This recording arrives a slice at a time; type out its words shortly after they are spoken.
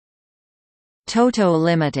TOTO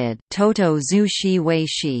Limited, TOTO Zushi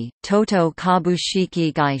Weishi, TOTO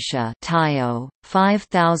Kabushiki Gaisha, TAIO,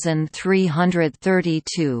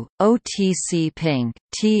 5332, OTC Pink,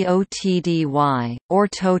 TOTDY, or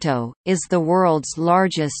TOTO, is the world's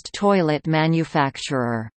largest toilet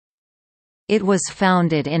manufacturer. It was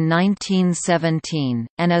founded in 1917,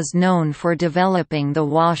 and is known for developing the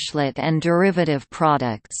Washlet and derivative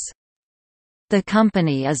products. The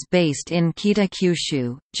company is based in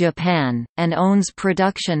Kitakyushu, Japan, and owns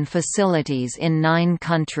production facilities in 9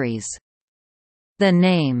 countries. The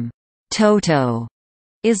name, TOTO,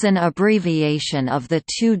 is an abbreviation of the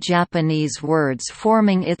 2 Japanese words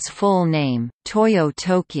forming its full name, Toyo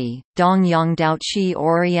Toki, Dongyangdaochi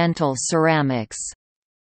Oriental Ceramics.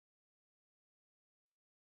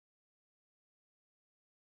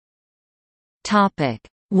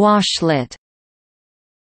 Washlet.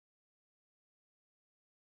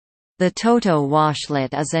 The TOTO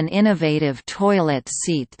Washlet is an innovative toilet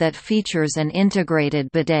seat that features an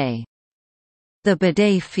integrated bidet. The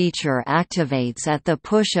bidet feature activates at the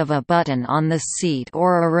push of a button on the seat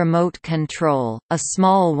or a remote control. A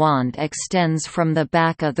small wand extends from the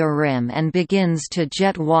back of the rim and begins to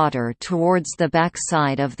jet water towards the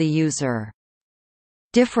backside of the user.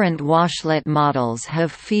 Different washlet models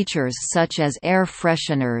have features such as air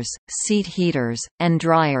fresheners, seat heaters, and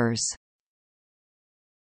dryers.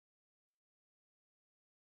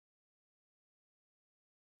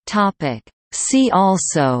 See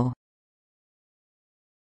also: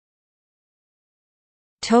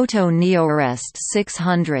 TOTO Neorest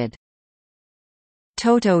 600,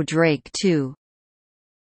 TOTO Drake 2,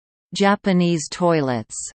 Japanese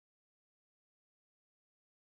toilets.